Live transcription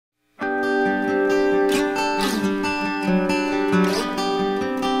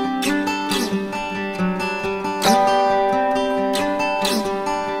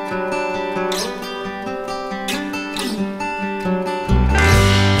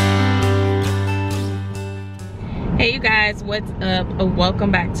Hey you guys, what's up? Welcome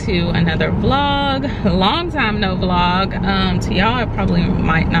back to another vlog. Long time no vlog. To y'all it probably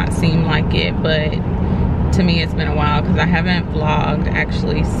might not seem like it, but to me it's been a while because I haven't vlogged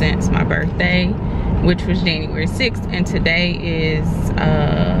actually since my birthday, which was January 6th, and today is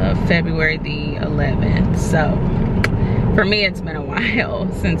February the 11th. So for me it's been a while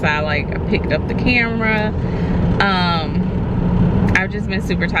since I picked up the camera. I've just been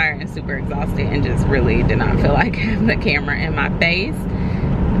super tired and super exhausted and just really did not feel like having the camera in my face.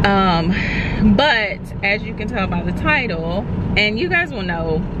 But as you can tell by the title, and you guys will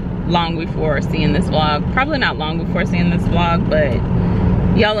know long before seeing this vlog, probably not long before seeing this vlog, but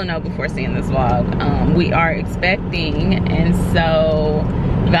y'all will know before seeing this vlog, we are expecting, and so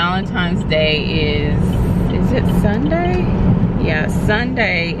Valentine's Day is it Sunday? Yeah,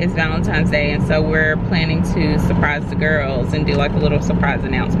 Sunday is Valentine's Day, and so we're planning to surprise the girls and do like a little surprise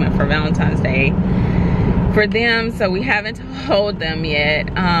announcement for Valentine's Day for them. So we haven't told them yet,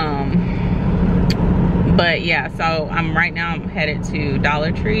 but yeah, so right now I'm headed to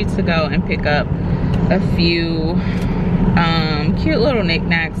Dollar Tree to go and pick up a few cute little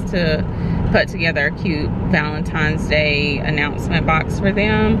knickknacks to put together a cute Valentine's Day announcement box for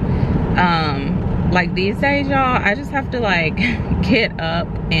them. Like these days, y'all, I just have to like get up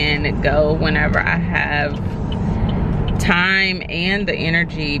and go whenever I have time and the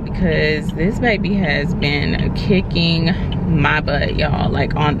energy, because this baby has been kicking my butt, y'all,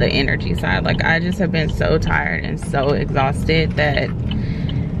 like on the energy side. Like I just have been so tired and so exhausted that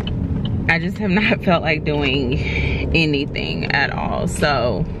I just have not felt like doing anything at all.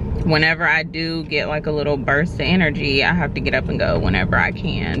 So whenever I do get like a little burst of energy, I have to get up and go whenever I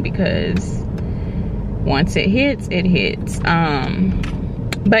can, because once it hits, it hits.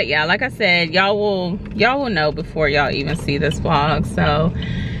 But yeah, like I said, y'all will know before y'all even see this vlog. So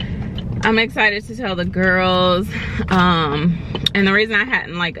I'm excited to tell the girls, and the reason I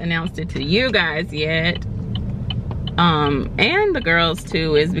hadn't like announced it to you guys yet, and the girls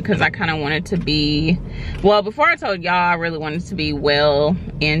too, is because I kind of wanted to be, well, before I told y'all, I really wanted to be well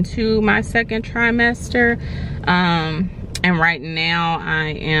into my second trimester. And right now I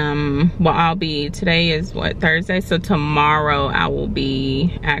am, well, I'll be, today is what, Thursday? So tomorrow I will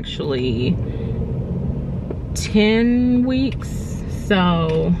be actually 10 weeks.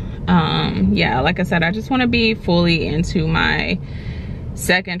 So, yeah, like I said, I just want to be fully into my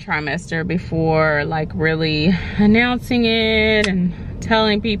second trimester before like really announcing it and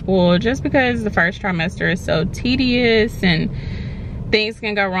telling people, just because the first trimester is so tedious and things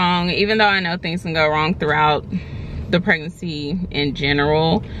can go wrong, even though I know things can go wrong throughout the pregnancy in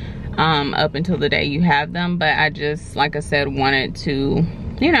general, up until the day you have them. But I just, like I said, wanted to,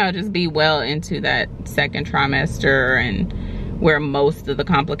 you know, just be well into that second trimester and where most of the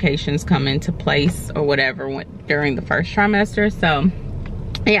complications come into place or whatever during the first trimester. So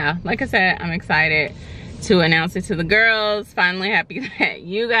yeah, like I said, I'm excited to announce it to the girls. Finally happy that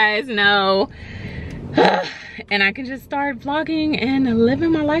you guys know. And I can just start vlogging and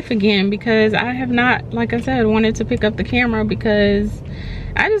living my life again, because I have not, like I said, wanted to pick up the camera because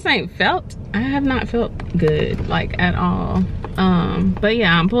I just I have not felt good, like, at all. But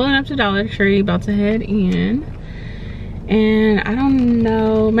yeah, I'm pulling up to Dollar Tree, about to head in, and I don't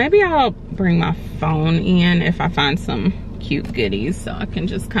know, maybe I'll bring my phone in if I find some cute goodies, so I can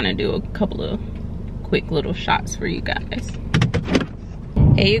just kind of do a couple of quick little shots for you guys.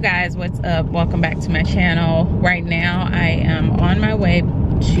 Hey you guys, what's up? Welcome back to my channel. Right now I am on my way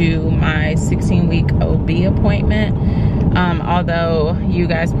to my 16-week OB appointment. Although you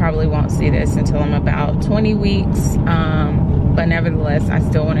guys probably won't see this until I'm about 20 weeks. But nevertheless, I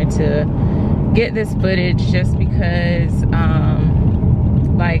still wanted to get this footage just because,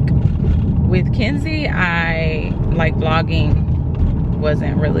 like with Kenzie, vlogging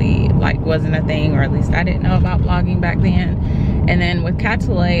wasn't a thing, or at least I didn't know about vlogging back then. And then with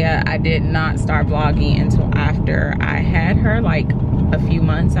Catalea, I did not start vlogging until after I had her, like a few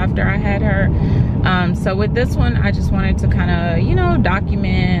months after I had her. So with this one, I just wanted to kind of, you know,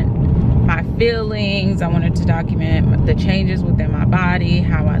 document my feelings. I wanted to document the changes within my body,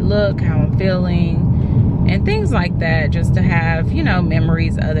 how I look, how I'm feeling, and things like that, just to have, you know,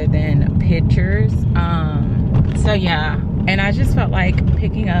 memories other than pictures. So yeah, and I just felt like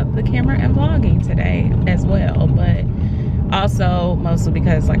picking up the camera and vlogging today as well. But also mostly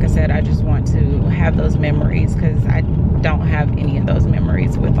because, like I said, I just want to have those memories, because I don't have any of those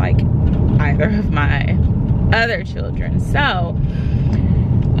memories with like either of my other children. So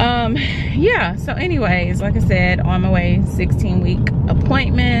yeah, so anyways, like I said, on my way, 16-week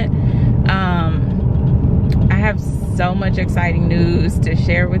appointment. I have so much exciting news to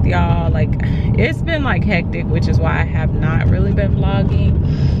share with y'all. Like, it's been like hectic, which is why I have not really been vlogging.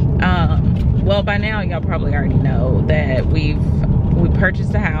 Well, by now y'all probably already know that we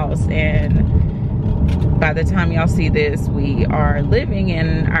purchased a house, and by the time y'all see this, we are living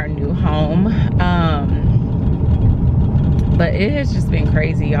in our new home. But it has just been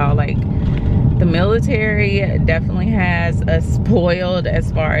crazy, y'all. Like, the military definitely has us spoiled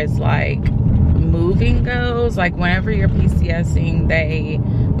as far as like moving goes. Like, whenever you're PCSing,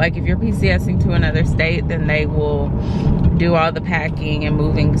 like if you're PCSing to another state, then they will do all the packing and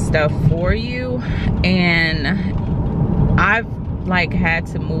moving stuff for you. And I've like had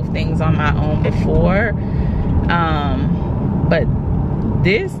to move things on my own before, but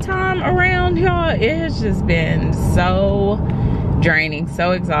this time around, y'all, it has just been so draining,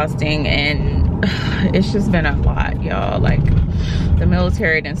 so exhausting, and it's just been a lot, y'all. Like, the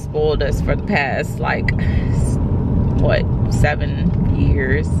military done spoiled us for the past like what, 7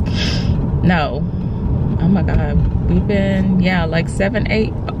 years? No, oh my god, we've been, yeah, like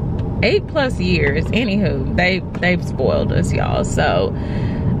 8 plus years. Anywho, they've spoiled us, y'all. So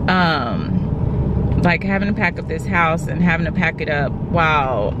like, having to pack up this house and having to pack it up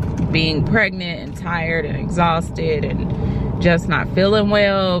while being pregnant and tired and exhausted and just not feeling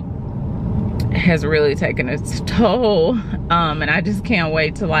well has really taken its toll. And I just can't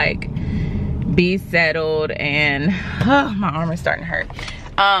wait to like be settled, and my arm is starting to hurt.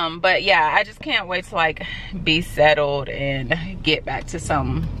 But yeah, I just can't wait to like be settled and get back to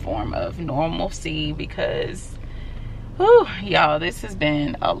some form of normalcy, because y'all, this has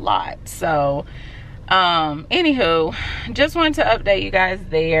been a lot. So anywho, just wanted to update you guys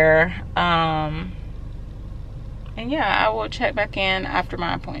there. And yeah, I will check back in after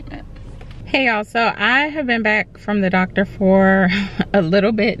my appointment. Hey y'all, so I have been back from the doctor for a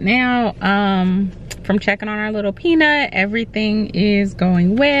little bit now. From checking on our little peanut, everything is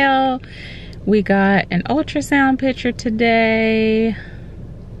going well. We got an ultrasound picture today,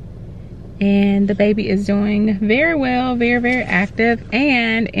 and the baby is doing very well, very, very active.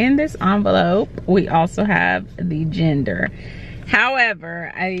 And in this envelope, we also have the gender.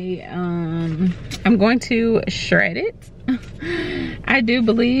 However, I'm going to shred it. I do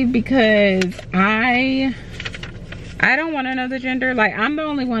believe, because I don't want to know the gender. Like, I'm the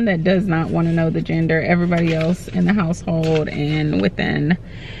only one that does not want to know the gender. Everybody else in the household and within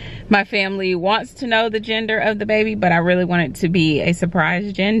my family wants to know the gender of the baby, but I really want it to be a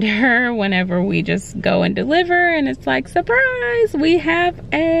surprise gender whenever we just go and deliver, and it's like, surprise, we have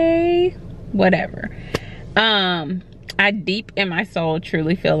a whatever. I deep in my soul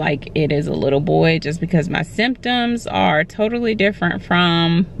truly feel like it is a little boy, just because my symptoms are totally different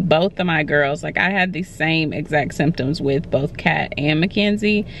from both of my girls. Like, I had the same exact symptoms with both Kat and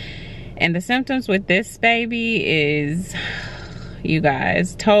Mackenzie, and the symptoms with this baby is, you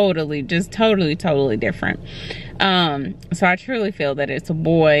guys, totally different. So I truly feel that it's a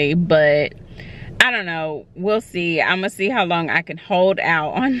boy, but I don't know, we'll see. I'm gonna see how long I can hold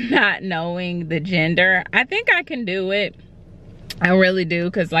out on not knowing the gender. I think I can do it, I really do,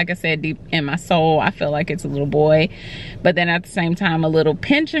 because like I said, deep in my soul, I feel like it's a little boy. But then at the same time, a little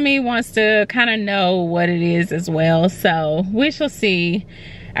pinch of me wants to kind of know what it is as well. So we shall see.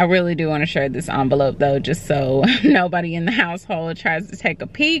 I really do want to share this envelope though, just so nobody in the household tries to take a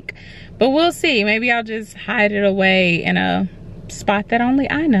peek. But we'll see. Maybe I'll just hide it away in a spot that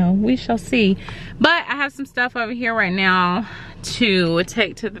only I know. We shall see. But I have some stuff over here right now to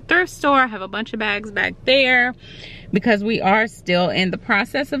take to the thrift store. I have a bunch of bags back there because we are still in the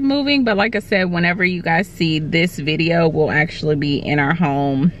process of moving. But like I said, whenever you guys see this video, we'll actually be in our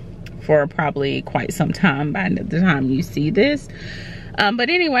home for probably quite some time by the time you see this. But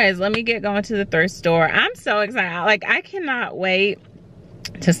anyways, let me get going to the thrift store. I'm so excited. Like, I cannot wait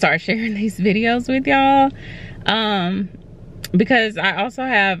to start sharing these videos with y'all. Because I also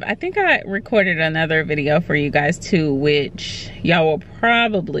have, I think I recorded another video for you guys too, which y'all will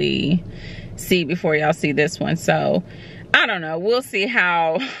probably see before y'all see this one. So I don't know, we'll see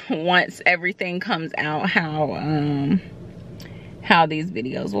how, once everything comes out, how these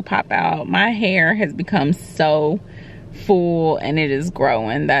videos will pop out. My hair has become so full and it is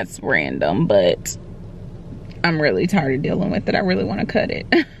growing. That's random, but I'm really tired of dealing with it. I really want to cut it.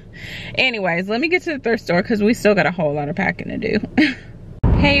 Anyways, let me get to the thrift store because we still got a whole lot of packing to do.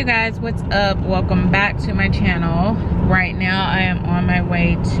 Hey you guys, what's up? Welcome back to my channel. Right now I am on my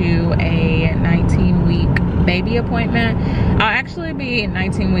way to a 19-week baby appointment. I'll actually be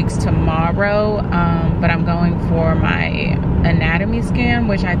 19 weeks tomorrow, but I'm going for my anatomy scan,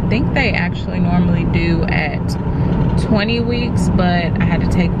 which I think they actually normally do at 20 weeks, but I had to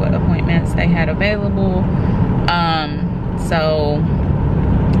take what appointments they had available. So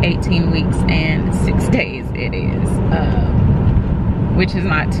 18 weeks and 6 days it is, which is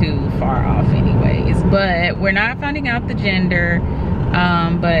not too far off anyways. But we're not finding out the gender,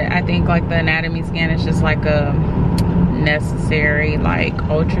 but I think like the anatomy scan is just like a necessary like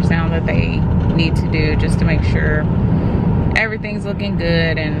ultrasound that they need to do just to make sure everything's looking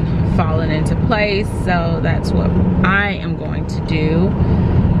good and falling into place. So that's what I am going to do.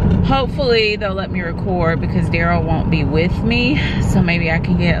 Hopefully they'll let me record because Daryl won't be with me, so maybe I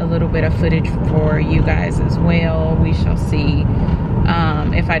can get a little bit of footage for you guys as well. We shall see.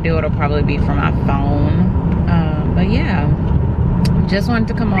 If I do, it'll probably be from my phone. But yeah, just wanted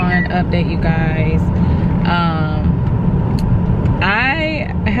to come on, update you guys.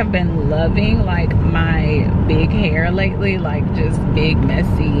 I have been loving like my big hair lately, like just big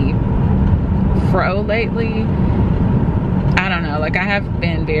messy fro lately. I don't know, like I have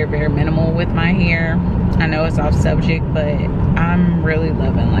been very minimal with my hair. I know it's off subject, but I'm really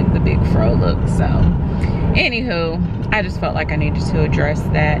loving like the big fro look. So anywho, I just felt like I needed to address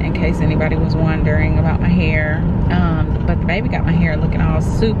that in case anybody was wondering about my hair. But the baby got my hair looking all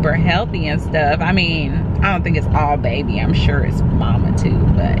super healthy and stuff. I mean, I don't think it's all baby, I'm sure it's mama too,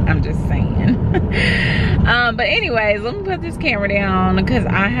 but I'm just saying. But anyways, let me put this camera down because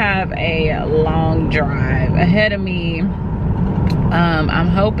I have a long drive ahead of me. I'm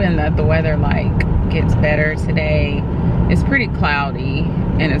hoping that the weather like gets better today. It's pretty cloudy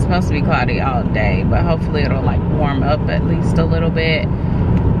and it's supposed to be cloudy all day, but hopefully it'll like warm up at least a little bit,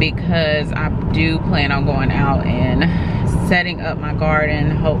 because I do plan on going out and setting up my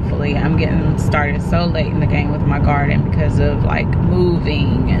garden. Hopefully. I'm getting started so late in the game with my garden because of like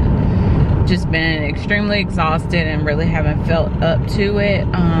moving and just been extremely exhausted and really haven't felt up to it.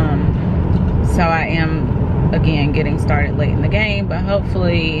 So I am again getting started late in the game, but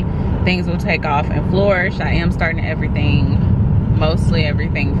hopefully things will take off and flourish. I am starting everything, mostly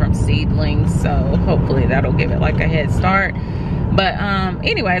everything from seedlings, so hopefully that'll give it like a head start. But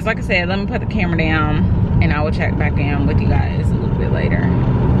anyways, like I said, let me put the camera down and I will check back in with you guys a little bit later.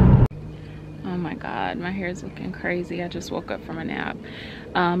 Oh my god, my hair is looking crazy. I just woke up from a nap.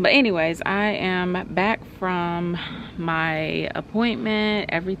 But anyways, I am back from my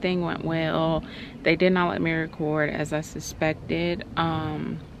appointment. Everything went well. They did not let me record as I suspected.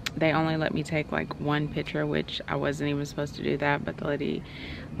 They only let me take like one picture, which I wasn't even supposed to do that, but the lady,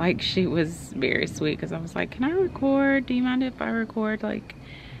 like, she was very sweet because I was like, can I record? Do you mind if I record like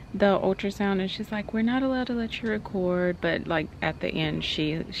the ultrasound? And she's like, we're not allowed to let you record. But like at the end,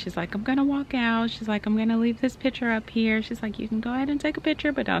 she's like, I'm gonna walk out. She's like, I'm gonna leave this picture up here. She's like, you can go ahead and take a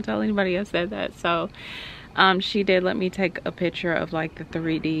picture, but don't tell anybody I said that. So she did let me take a picture of like the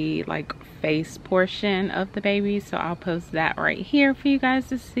 3D like face portion of the baby, so I'll post that right here for you guys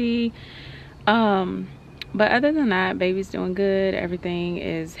to see. But other than that, baby's doing good. Everything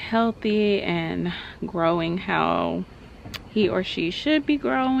is healthy and growing how he or she should be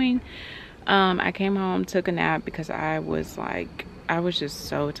growing. I came home, took a nap because I was just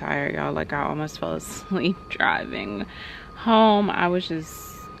so tired, y'all. Like I almost fell asleep driving home.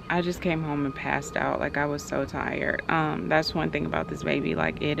 I just came home and passed out. Like I was so tired. That's one thing about this baby.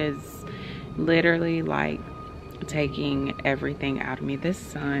 Like it is literally like taking everything out of me. This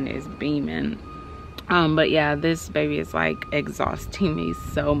sun is beaming. But yeah, this baby is like exhausting me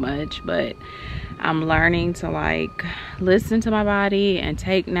so much, but I'm learning to like listen to my body and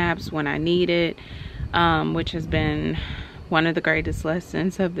take naps when I need it, which has been one of the greatest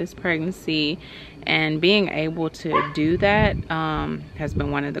lessons of this pregnancy. And being able to do that has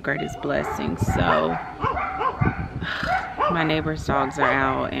been one of the greatest blessings. So my neighbor's dogs are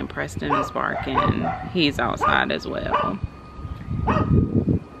out and Preston is barking. He's outside as well.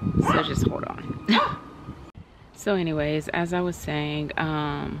 So just hold on. So anyways, as I was saying,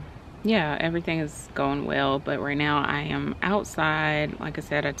 yeah, everything is going well, but right now I am outside. Like I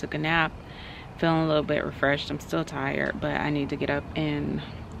said, I took a nap, feeling a little bit refreshed. I'm still tired, but I need to get up and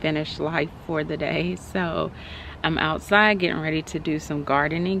finish life for the day. So I'm outside getting ready to do some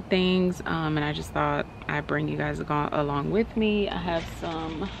gardening things, and I just thought I'd bring you guys along with me. I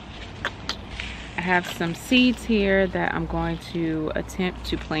have some seeds here that I'm going to attempt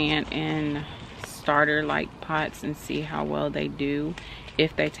to plant in starter like pots and see how well they do,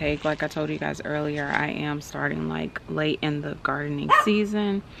 if they take. Like I told you guys earlier, I am starting like late in the gardening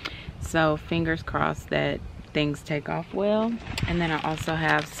season, so fingers crossed that things take off well. And then I also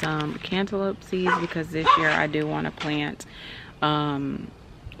have some cantaloupe seeds because this year I do want to plant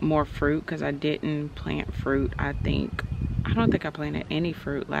more fruit, because I didn't plant fruit. I don't think I planted any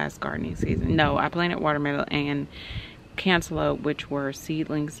fruit last gardening season. No, I planted watermelon and cantaloupe, which were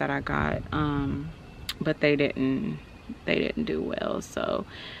seedlings that I got but they didn't do well. So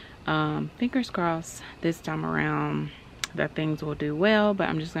fingers crossed this time around that things will do well. But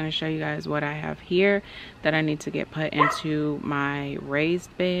I'm just going to show you guys what I have here that I need to get put into my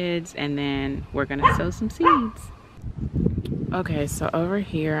raised beds, and then we're going to sow some seeds. Okay, so over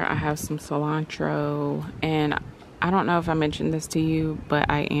here I have some cilantro, and I don't know if I mentioned this to you,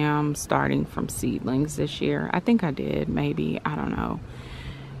 but I am starting from seedlings this year. I think I did, maybe, I don't know,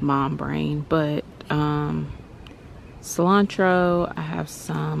 mom brain. But cilantro, I have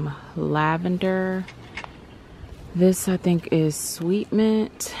some lavender. This I think is sweet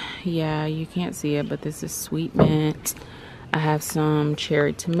mint. Yeah, you can't see it, but this is sweet mint. I have some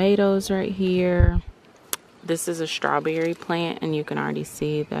cherry tomatoes right here. This is a strawberry plant, and you can already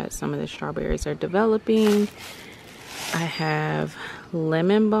see that some of the strawberries are developing. I have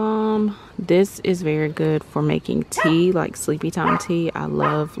lemon balm. This is very good for making tea, like sleepy time tea. I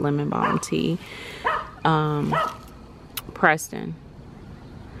love lemon balm tea. Preston.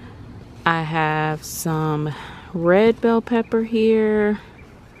 I have some red bell pepper here.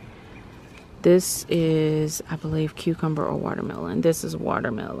 This is, I believe, cucumber or watermelon. This is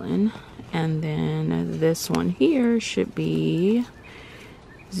watermelon. And then this one here should be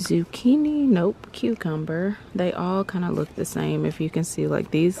zucchini. Nope, cucumber. They all kind of look the same. If you can see,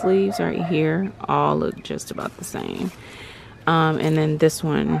 like, these leaves right here all look just about the same. And then this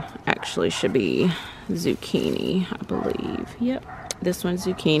one actually should be zucchini, I believe. Yep, this one's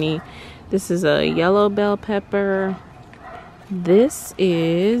zucchini. This is a yellow bell pepper. This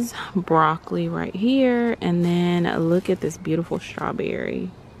is broccoli right here. And then look at this beautiful strawberry.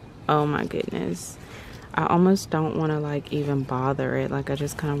 Oh my goodness. I almost don't want to like even bother it. Like, I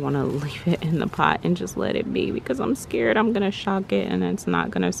just kind of want to leave it in the pot and just let it be, because I'm scared I'm gonna shock it and it's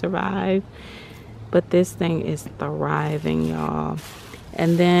not gonna survive. But this thing is thriving, y'all.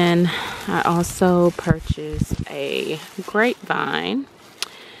 And then I also purchased a grapevine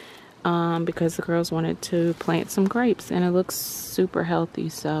because the girls wanted to plant some grapes, and it looks super healthy,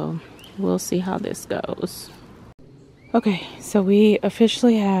 so we'll see how this goes. Okay, so we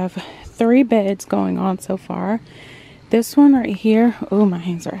officially have 3 beds going on so far. This one right here, oh, my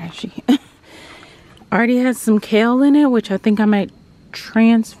hands are ashy. Already has some kale in it, which I think I might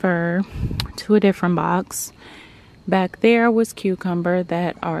transfer to a different box. Back there was cucumber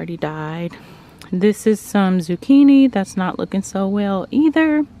that already died. This is some zucchini that's not looking so well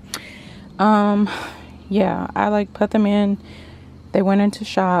either. Yeah, I like put them in. They went into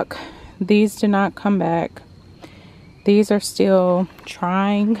shock. These did not come back. These are still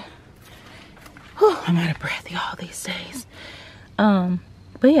trying. Oh, I'm out of breath, y'all, these days. But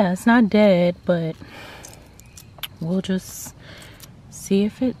yeah, it's not dead, but we'll just see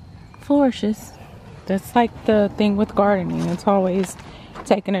if it flourishes. That's like the thing with gardening. It's always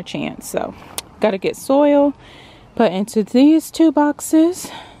taking a chance. So, gotta get soil put into these 2 boxes,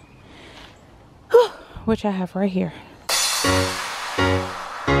 which I have right here.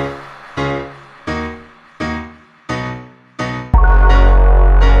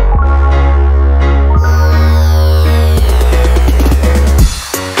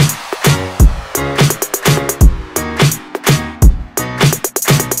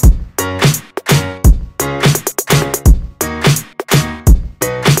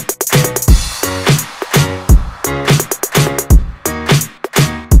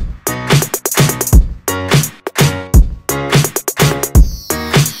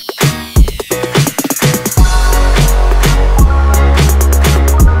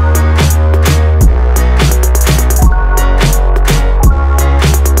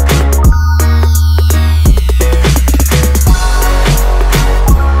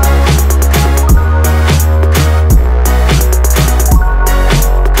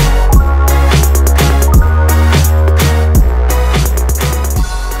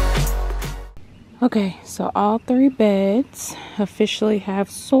 Okay, so all 3 beds officially have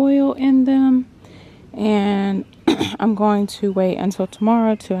soil in them, and I'm going to wait until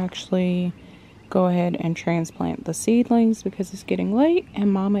tomorrow to actually go ahead and transplant the seedlings, because it's getting late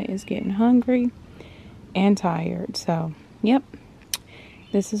and mama is getting hungry and tired. So, yep,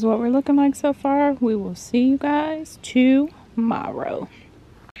 this is what we're looking like so far. We will see you guys tomorrow.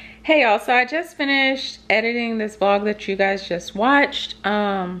 Hey y'all, so I just finished editing this vlog that you guys just watched.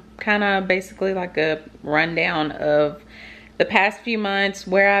 Kind of basically like a rundown of the past few months,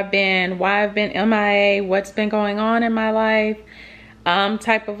 where I've been, why I've been MIA, what's been going on in my life.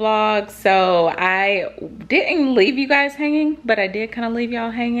 type of vlog. So I didn't leave you guys hanging, but I did kind of leave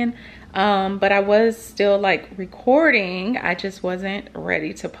y'all hanging. But I was still like recording. I just wasn't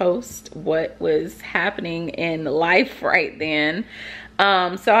ready to post what was happening in life right then.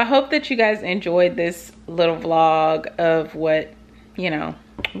 So I hope that you guys enjoyed this little vlog of what, you know,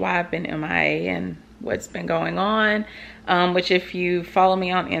 why I've been MIA and what's been going on, which if you follow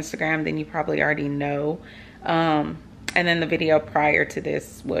me on Instagram, then you probably already know. And then the video prior to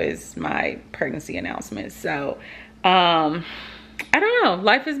this was my pregnancy announcement. So I don't know,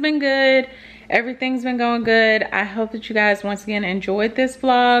 life has been good, everything's been going good. I hope that you guys once again enjoyed this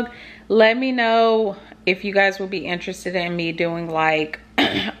vlog. Let me know if you guys will be interested in me doing like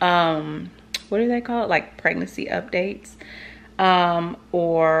what do they call it, like pregnancy updates,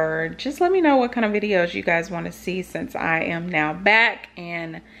 or just let me know what kind of videos you guys want to see, since I am now back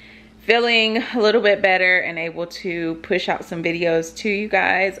and feeling a little bit better and able to push out some videos to you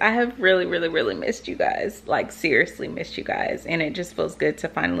guys. I have really missed you guys, like seriously missed you guys, and it just feels good to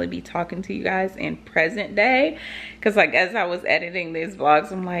finally be talking to you guys in present day, because like as I was editing these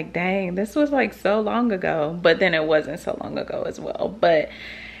vlogs, I'm like, dang, this was like so long ago, but then it wasn't so long ago as well. But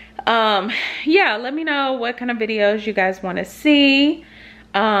yeah, let me know what kind of videos you guys want to see.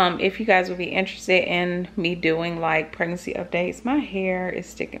 If you guys would be interested in me doing like pregnancy updates. My hair is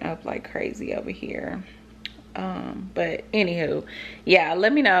sticking up like crazy over here. But anywho, yeah,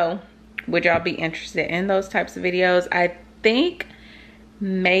 let me know, would y'all be interested in those types of videos? I think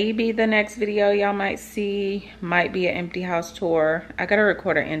maybe the next video y'all might see might be an empty house tour. I gotta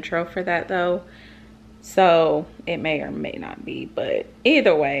record an intro for that though, so it may or may not be, but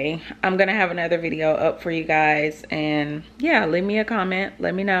either way, I'm gonna have another video up for you guys. And yeah, leave me a comment,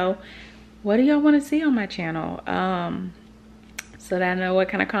 let me know what do y'all want to see on my channel, so that I know what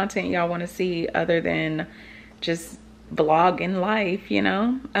kind of content y'all want to see other than just vlogging life, you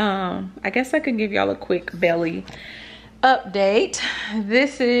know. I guess I could give y'all a quick belly update.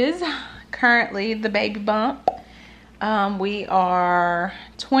 This is currently the baby bump. We are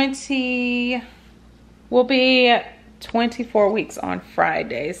we'll be 24 weeks on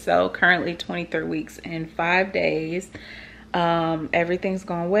Friday. So currently 23 weeks and 5 days. Everything's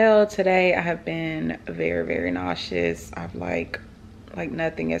going well. Today I have been very nauseous. I've like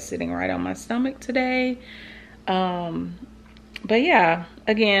nothing is sitting right on my stomach today. But yeah,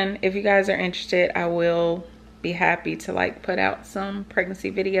 again, if you guys are interested, I will be happy to like put out some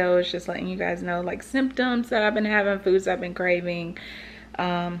pregnancy videos, just letting you guys know like symptoms that I've been having, foods I've been craving.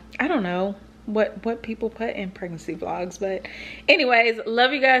 I don't know what people put in pregnancy vlogs, but anyways,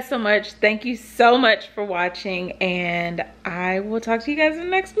 love you guys so much. Thank you so much for watching, and I will talk to you guys in the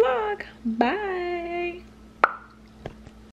next vlog. Bye.